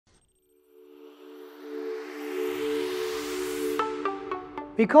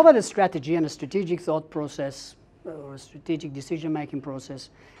We covered a strategy and a strategic thought process or a strategic decision-making process.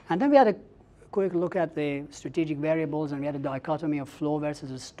 And then we had a quick look at the strategic variables, and we had a dichotomy of flow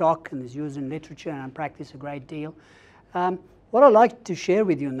versus a stock, and it's used in literature and in practice a great deal. What I'd like to share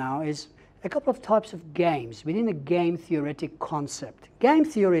with you now is a couple of types of games within a game theoretic concept. Game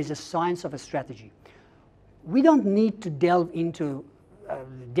theory is a science of a strategy. We don't need to delve into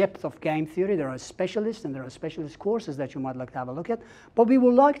the depth of game theory. There are specialists and there are specialist courses that you might like to have a look at, but we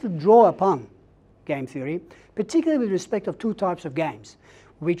would like to draw upon game theory, particularly with respect of two types of games,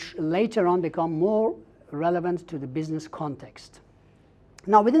 which later on become more relevant to the business context.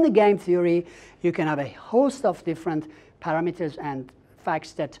 Now, within the game theory, you can have a host of different parameters and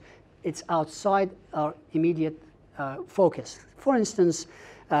facts that it's outside our immediate focus. For instance,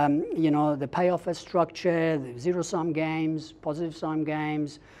 the payoff structure, the zero-sum games, positive-sum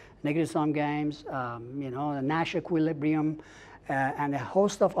games, negative-sum games, the Nash equilibrium, and a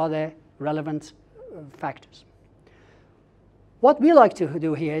host of other relevant factors. What we like to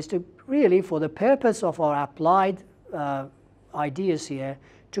do here is to really, for the purpose of our applied ideas here,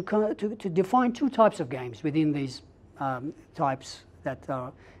 to define two types of games within these types that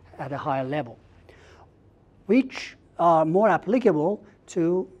are at a higher level, which are more applicable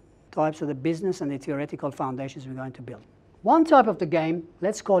to types of the business and the theoretical foundations we're going to build. One type of the game,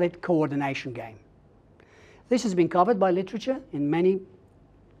 let's call it coordination game. This has been covered by literature in many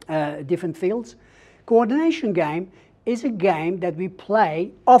different fields. Coordination game is a game that we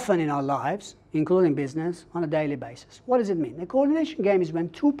play often in our lives, including business, on a daily basis. What does it mean? A coordination game is when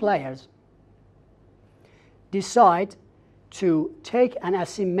two players decide to take an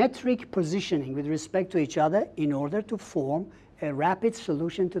asymmetric positioning with respect to each other in order to form a rapid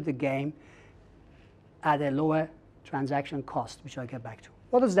solution to the game at a lower transaction cost, which I'll get back to.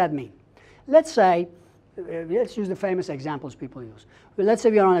 What does that mean? Let's say, let's use the famous examples people use. Let's say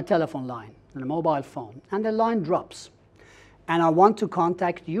we are on a telephone line, on a mobile phone, and the line drops. And I want to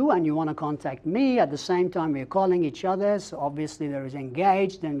contact you, and you want to contact me. At the same time, we're calling each other, so obviously there is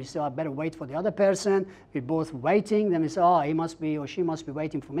engaged. Then we say, I better wait for the other person. We're both waiting. Then we say, oh, he must be or she must be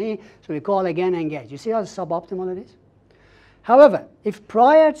waiting for me. So we call again, engage. You see how suboptimal it is? However, if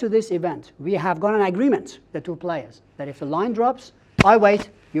prior to this event, we have got an agreement, the two players, that if the line drops, I wait,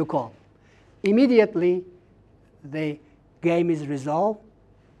 you call. Immediately, the game is resolved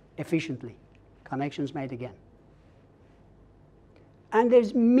efficiently. Connections made again. And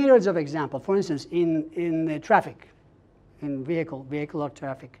there's myriads of examples. For instance, in traffic, in vehicular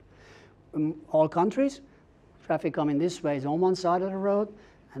traffic. In all countries, traffic coming this way is on one side of the road,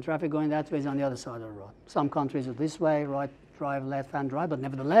 and traffic going that way is on the other side of the road. Some countries are this way, right drive, left-hand drive, but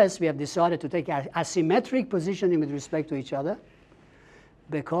nevertheless, we have decided to take asymmetric positioning with respect to each other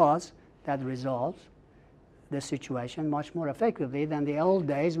because that resolves the situation much more effectively than the old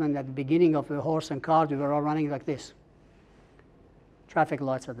days when at the beginning of the horse and cart, we were all running like this. Traffic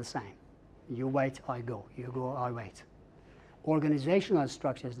lights are the same. You wait, I go. You go, I wait. Organizational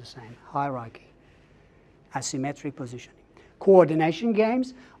structure is the same. Hierarchy. Asymmetric positioning. Coordination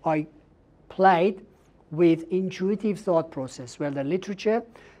games are played with intuitive thought process, where the literature,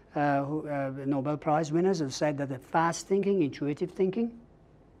 the Nobel Prize winners have said that the fast thinking, intuitive thinking,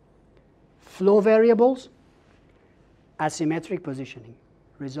 flow variables, asymmetric positioning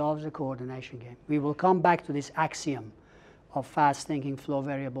resolves the coordination game. We will come back to this axiom of fast thinking, flow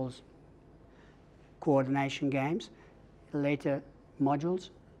variables, coordination games, later modules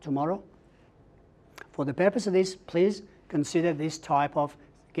tomorrow. For the purpose of this, please consider this type of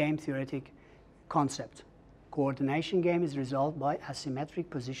game theoretic concept. Coordination game is resolved by asymmetric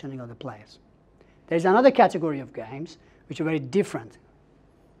positioning of the players. There's another category of games which are very different.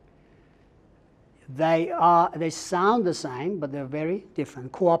 They sound the same, but they're very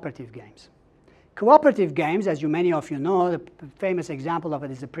different. Cooperative games. Cooperative games, as many of you know, the famous example of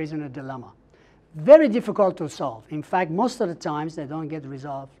it is the prisoner dilemma. Very difficult to solve. In fact, most of the times they don't get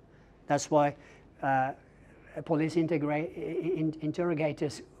resolved. That's why police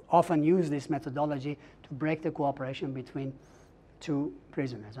interrogators often use this methodology to break the cooperation between two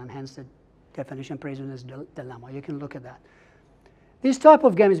prisoners, and hence the definition prisoner's dilemma. You can look at that. This type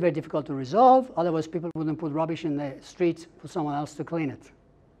of game is very difficult to resolve, otherwise people wouldn't put rubbish in the street for someone else to clean it.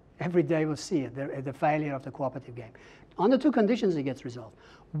 Every day we'll see it, the failure of the cooperative game. Under two conditions it gets resolved.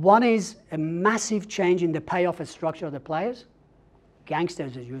 One is a massive change in the payoff structure of the players.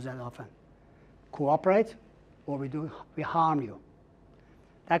 Gangsters use that often. Cooperate, or we harm you.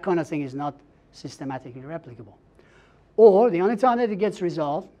 That kind of thing is not systematically replicable. Or the only time that it gets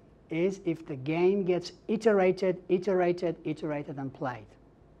resolved is if the game gets iterated, and played.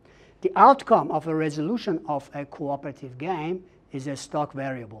 The outcome of a resolution of a cooperative game is a stock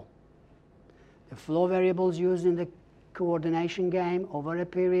variable. The flow variables used in the coordination game over a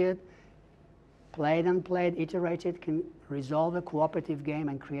period, played and played, iterated, can resolve a cooperative game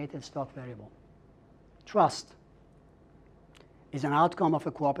and create a stock variable. Trust is an outcome of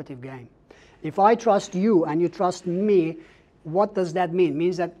a cooperative game. If I trust you and you trust me, what does that mean? It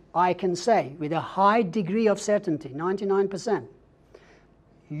means that I can say with a high degree of certainty, 99%,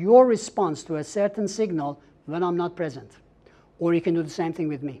 your response to a certain signal when I'm not present. Or you can do the same thing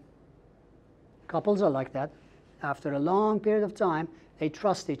with me. Couples are like that. After a long period of time, they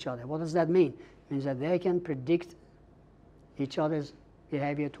trust each other. What does that mean? It means that they can predict each other's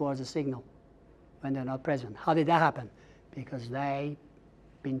behavior towards a signal when they're not present. How did that happen? Because they've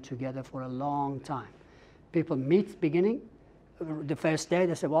been together for a long time. People meet beginning, the first day,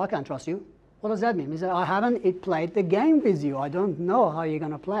 they say, well, I can't trust you. What does that mean? It means that I haven't played the game with you. I don't know how you're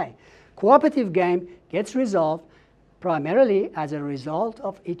going to play. Cooperative game gets resolved primarily as a result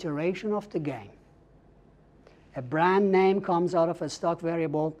of iteration of the game. A brand name comes out of a stock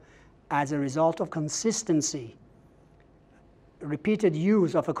variable as a result of consistency, repeated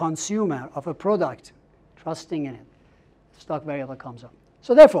use of a consumer, of a product, trusting in it. Stock variable comes up.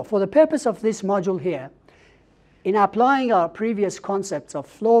 So therefore, for the purpose of this module here, in applying our previous concepts of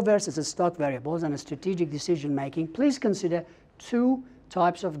flow versus stock variables and strategic decision making, please consider two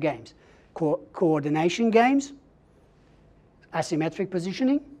types of games. Coordination games, asymmetric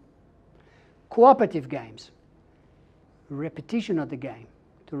positioning, cooperative games, repetition of the game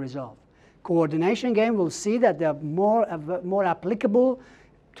to resolve. Coordination game will see that they're more applicable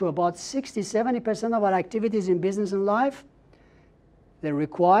to about 60–70% of our activities in business and life. They're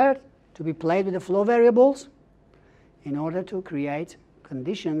required to be played with the flow variables in order to create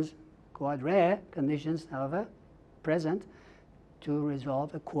conditions, quite rare conditions, however, present, to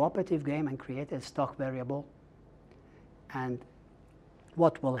resolve a cooperative game and create a stock variable. And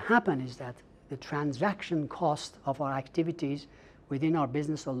what will happen is that the transaction cost of our activities within our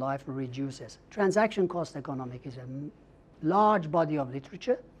business or life reduces. Transaction cost economics is a large body of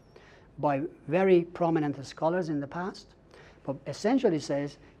literature by very prominent scholars in the past, but essentially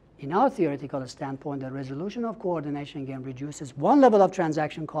says, in our theoretical standpoint, the resolution of coordination game reduces one level of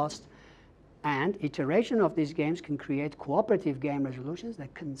transaction cost, and iteration of these games can create cooperative game resolutions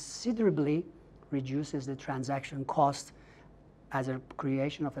that considerably reduces the transaction cost as a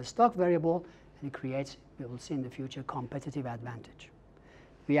creation of a stock variable, and it creates, we will see in the future, competitive advantage.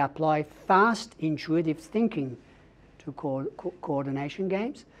 We apply fast, intuitive thinking to coordination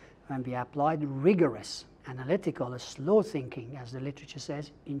games, and we applied rigorous, analytical, slow thinking, as the literature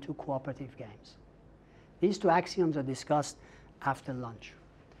says, into cooperative games. These two axioms are discussed after lunch.